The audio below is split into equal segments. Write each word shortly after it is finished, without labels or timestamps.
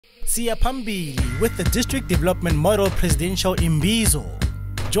Siya phambili with the District Development Model Presidential Imbizo.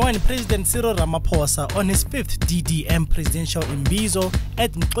 Join President Cyril Ramaphosa on his 5th DDM Presidential Imbizo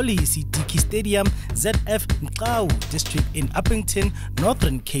at Mgcawu Stadium, ZF Mgcawu District in Uppington,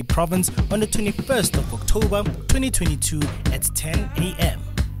 Northern Cape Province on the 21st of October 2022 at 10 a.m.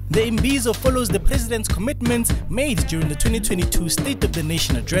 The Imbizo follows the President's commitments made during the 2022 State of the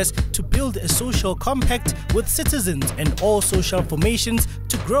Nation address to build a social compact with citizens and all social formations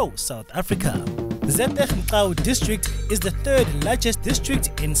to grow South Africa. ZF Mgcawu district is the third largest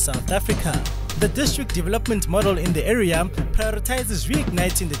district in South Africa. The district development model in the area prioritizes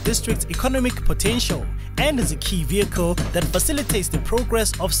reigniting the district's economic potential and is a key vehicle that facilitates the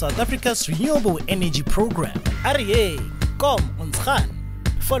progress of South Africa's renewable energy program.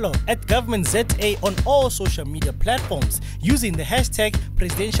 Follow at Government ZA on all social media platforms using the hashtag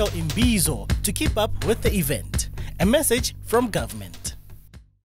Presidential Imbizo to keep up with the event. A message from government.